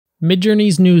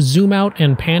Midjourney's new zoom out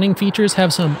and panning features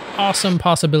have some awesome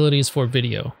possibilities for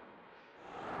video.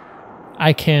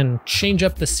 I can change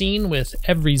up the scene with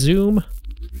every zoom,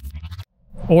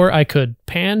 or I could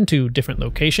pan to different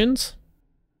locations.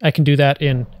 I can do that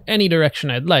in any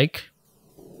direction I'd like.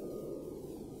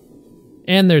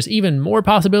 And there's even more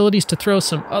possibilities to throw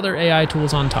some other AI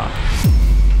tools on top.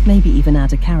 Maybe even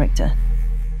add a character.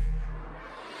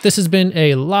 This has been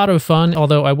a lot of fun,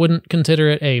 although I wouldn't consider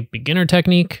it a beginner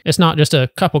technique. It's not just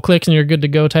a couple clicks and you're good to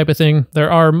go type of thing.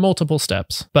 There are multiple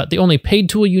steps, but the only paid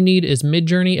tool you need is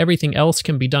Midjourney. Everything else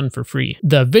can be done for free.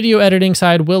 The video editing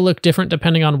side will look different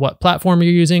depending on what platform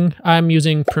you're using. I'm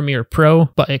using Premiere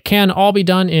Pro, but it can all be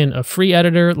done in a free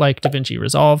editor like DaVinci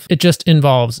Resolve. It just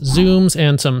involves zooms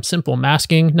and some simple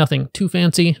masking, nothing too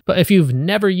fancy. But if you've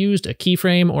never used a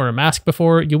keyframe or a mask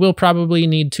before, you will probably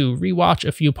need to rewatch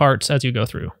a few parts as you go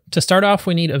through. To start off,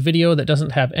 we need a video that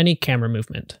doesn't have any camera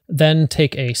movement. Then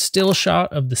take a still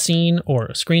shot of the scene or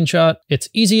a screenshot. It's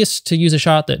easiest to use a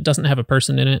shot that doesn't have a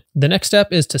person in it. The next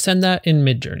step is to send that in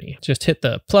Midjourney. Just hit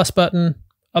the plus button,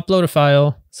 upload a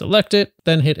file, select it,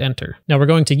 then hit enter. Now we're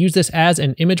going to use this as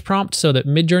an image prompt so that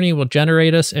Midjourney will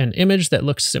generate us an image that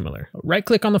looks similar. Right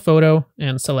click on the photo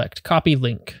and select copy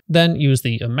link. Then use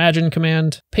the imagine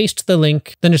command, paste the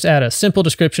link, then just add a simple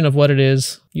description of what it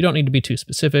is. You don't need to be too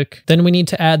specific. Then we need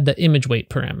to add the image weight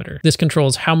parameter. This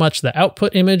controls how much the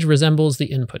output image resembles the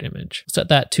input image. Set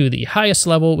that to the highest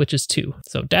level, which is 2.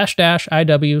 So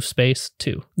 --IW space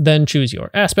 2. Then choose your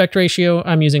aspect ratio.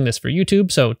 I'm using this for YouTube,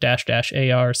 so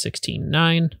 --AR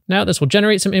 16:9. Now this will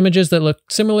generate some images that look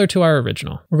similar to our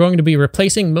original. We're going to be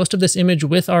replacing most of this image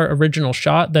with our original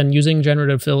shot, then using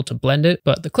generative fill to blend it,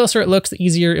 but the closer it looks, the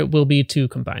easier it will be to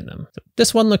combine them. So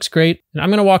this one looks great, and I'm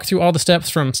going to walk through all the steps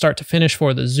from start to finish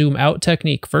for the zoom out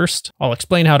technique first. I'll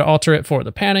explain how to alter it for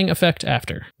the panning effect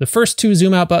after. The first 2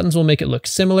 zoom out buttons will make it look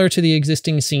similar to the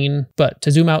existing scene, but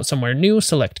to zoom out somewhere new,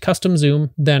 select custom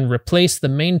zoom, then replace the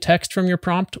main text from your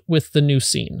prompt with the new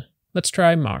scene. Let's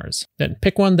try Mars. Then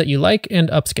pick one that you like and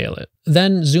upscale it.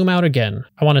 Then zoom out again.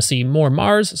 I want to see more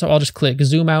Mars, so I'll just click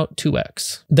zoom out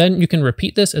 2x. Then you can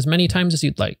repeat this as many times as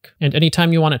you'd like. And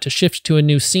anytime you want it to shift to a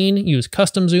new scene, use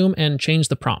custom zoom and change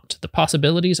the prompt. The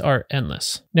possibilities are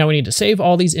endless. Now we need to save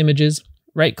all these images.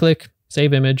 Right click,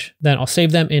 save image. Then I'll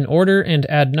save them in order and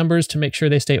add numbers to make sure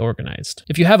they stay organized.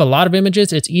 If you have a lot of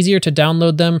images, it's easier to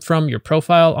download them from your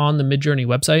profile on the Midjourney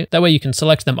website. That way you can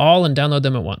select them all and download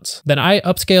them at once. Then I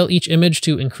upscale each image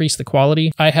to increase the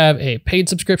quality. I have a paid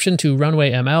subscription to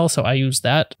Runway ML, so I use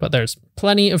that, but there's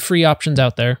plenty of free options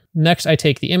out there. Next, I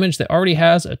take the image that already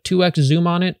has a 2x zoom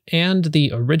on it and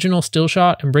the original still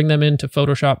shot and bring them into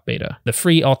Photoshop Beta. The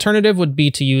free alternative would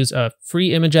be to use a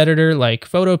free image editor like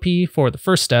Futurepedia for the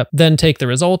first step, then take the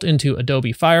result into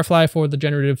Adobe Firefly for the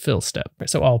generative fill step.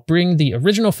 So I'll bring the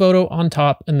original photo on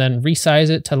top and then resize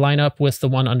it to line up with the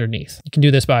one underneath. You can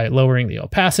do this by lowering the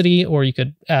opacity, or you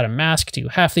could add a mask to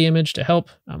half the image to help,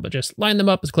 but just line them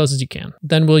up as close as you can.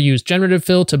 Then we'll use generative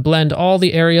fill to blend all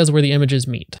the areas where the images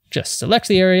meet. Just select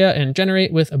the area and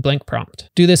generate with a blank prompt.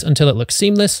 Do this until it looks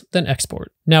seamless, then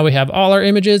export. Now we have all our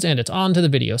images and it's on to the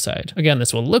video side. Again,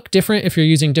 this will look different if you're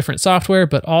using different software,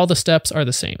 but all the steps are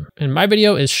the same. And my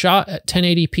video is shot at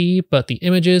 1080p, but the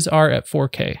images are at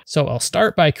 4K. So I'll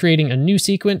start by creating a new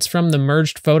sequence from the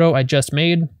merged photo I just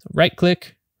made. Right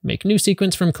click, make new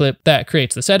sequence from clip. That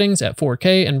creates the settings at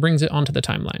 4K and brings it onto the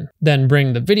timeline. Then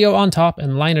bring the video on top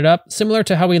and line it up, similar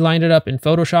to how we lined it up in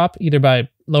Photoshop, either by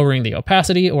lowering the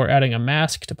opacity or adding a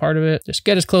mask to part of it. Just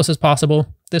get as close as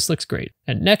possible. This looks great.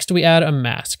 And next we add a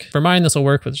mask. For mine, this will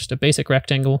work with just a basic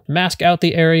rectangle. Mask out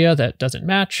the area that doesn't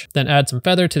match, then add some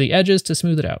feather to the edges to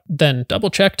smooth it out. Then double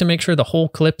check to make sure the whole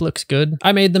clip looks good.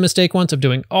 I made the mistake once of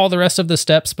doing all the rest of the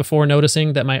steps before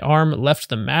noticing that my arm left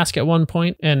the mask at one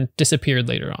point and disappeared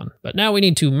later on. But now we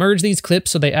need to merge these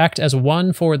clips so they act as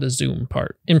one for the zoom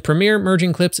part. In Premiere,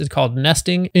 merging clips is called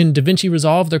nesting. In DaVinci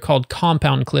Resolve, they're called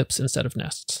compound clips instead of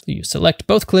nests. You select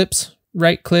both clips,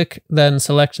 right click, then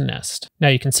select nest. Now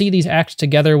you can see these act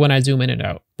together when I zoom in and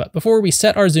out. But before we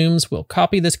set our zooms, we'll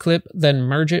copy this clip, then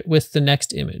merge it with the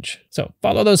next image. So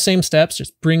follow those same steps,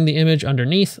 just bring the image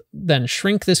underneath, then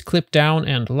shrink this clip down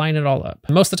and line it all up.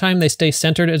 Most of the time they stay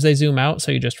centered as they zoom out,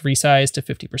 so you just resize to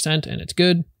 50% and it's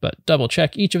good, but double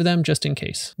check each of them just in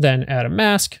case. Then add a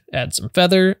mask, add some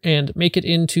feather, and make it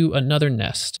into another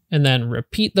nest. And then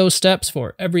repeat those steps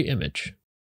for every image.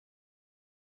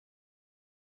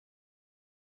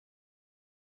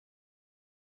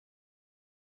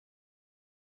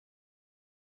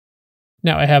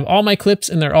 Now I have all my clips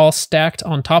and they're all stacked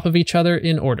on top of each other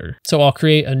in order. So I'll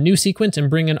create a new sequence and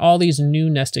bring in all these new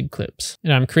nested clips.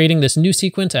 And I'm creating this new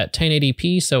sequence at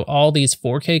 1080p, so all these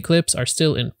 4K clips are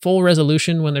still in full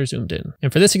resolution when they're zoomed in.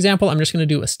 And for this example, I'm just going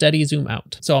to do a steady zoom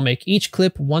out. So I'll make each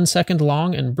clip 1 second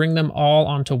long and bring them all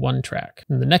onto one track.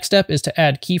 And the next step is to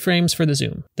add keyframes for the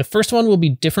zoom. The first one will be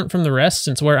different from the rest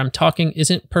since where I'm talking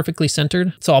isn't perfectly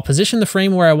centered. So I'll position the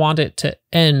frame where I want it to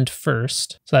end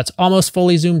first. So that's almost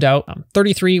fully zoomed out.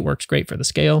 33 works great for the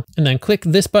scale. And then click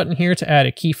this button here to add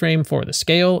a keyframe for the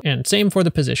scale and same for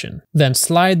the position. Then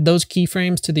slide those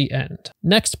keyframes to the end.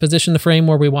 Next, position the frame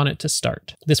where we want it to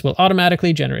start. This will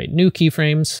automatically generate new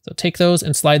keyframes. So take those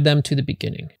and slide them to the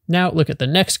beginning. Now look at the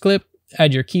next clip.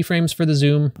 Add your keyframes for the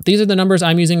zoom. These are the numbers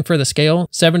I'm using for the scale,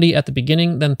 70 at the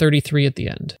beginning, then 33 at the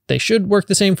end. They should work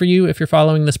the same for you if you're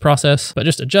following this process, but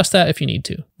just adjust that if you need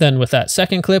to. Then with that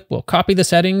second clip, we'll copy the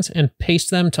settings and paste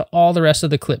them to all the rest of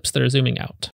the clips that are zooming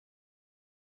out.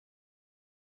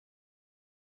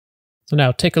 So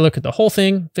now take a look at the whole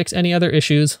thing, fix any other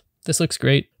issues. This looks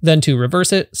great. Then to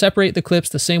reverse it, separate the clips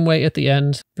the same way at the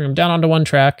end, bring them down onto one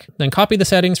track, then copy the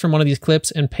settings from one of these clips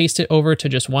and paste it over to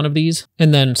just one of these,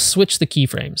 and then switch the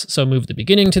keyframes. So move the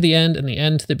beginning to the end and the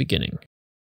end to the beginning.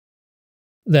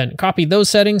 Then copy those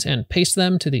settings and paste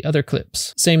them to the other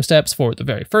clips. Same steps for the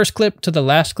very first clip to the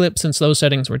last clip since those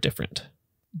settings were different.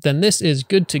 Then this is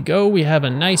good to go. We have a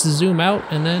nice zoom out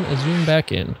and then a zoom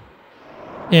back in.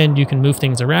 And you can move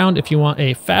things around if you want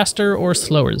a faster or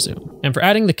slower zoom. And for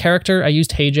adding the character, I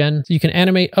used HeyGen. You can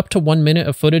animate up to 1 minute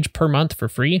of footage per month for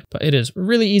free, but it is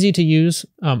really easy to use.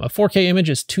 A 4K image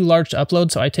is too large to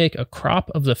upload, so I take a crop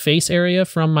of the face area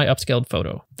from my upscaled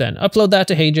photo. Then upload that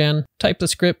to HeyGen, type the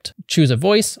script, choose a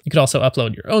voice. You could also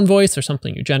upload your own voice or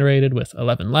something you generated with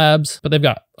 11 Labs, but they've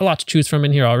got a lot to choose from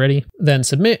in here already. Then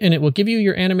submit and it will give you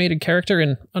your animated character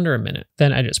in under a minute.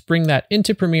 Then I just bring that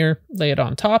into Premiere, lay it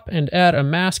on top, and add a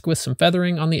mask with some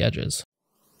feathering on the edges.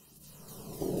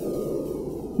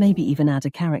 Maybe even add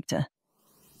a character.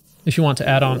 If you want to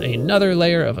add on another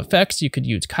layer of effects, you could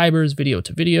use Kaiber's video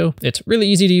to video. It's really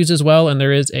easy to use as well, and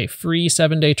there is a free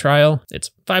 7-day trial. It's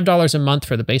 $5 a month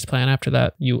for the base plan after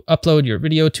that. You upload your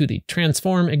video to the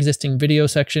transform existing video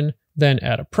section, then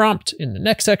add a prompt in the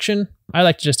next section. I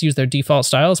like to just use their default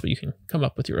styles, but you can come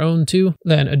up with your own too.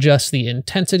 Then adjust the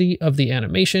intensity of the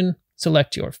animation,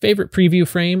 select your favorite preview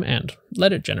frame, and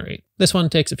let it generate. This one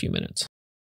takes a few minutes.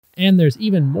 And there's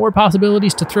even more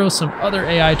possibilities to throw some other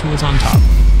AI tools on top.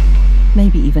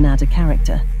 Maybe even add a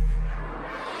character.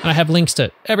 And I have links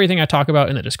to everything I talk about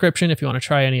in the description if you want to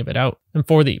try any of it out. And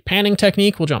for the panning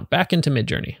technique, we'll jump back into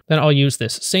Midjourney. Then I'll use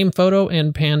this same photo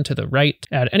and pan to the right,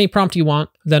 add any prompt you want.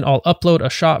 Then I'll upload a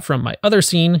shot from my other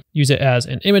scene, use it as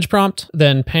an image prompt,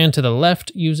 then pan to the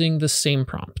left using the same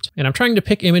prompt. And I'm trying to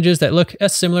pick images that look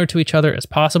as similar to each other as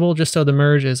possible, just so the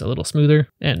merge is a little smoother.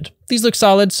 And these look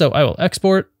solid, so I will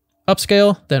export,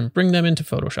 upscale, then bring them into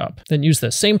Photoshop. Then use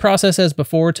the same process as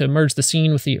before to merge the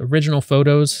scene with the original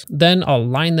photos. Then I'll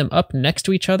line them up next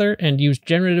to each other and use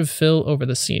generative fill over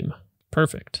the seam.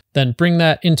 Perfect. Then bring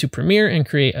that into Premiere and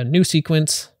create a new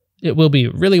sequence. It will be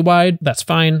really wide, that's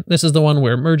fine. This is the one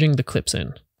we're merging the clips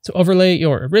in. So overlay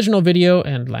your original video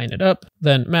and line it up,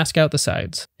 then mask out the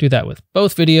sides. Do that with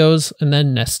both videos and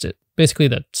then nest it. Basically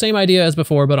the same idea as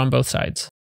before, but on both sides.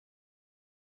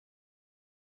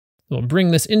 We'll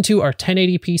bring this into our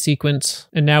 1080p sequence,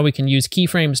 and now we can use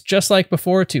keyframes just like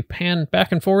before to pan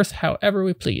back and forth however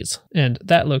we please. And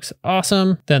that looks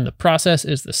awesome. Then the process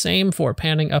is the same for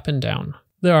panning up and down.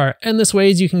 There are endless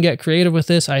ways you can get creative with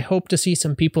this. I hope to see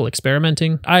some people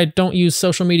experimenting. I don't use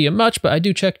social media much, but I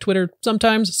do check Twitter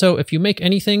sometimes, so if you make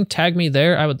anything, tag me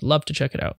there. I would love to check it out.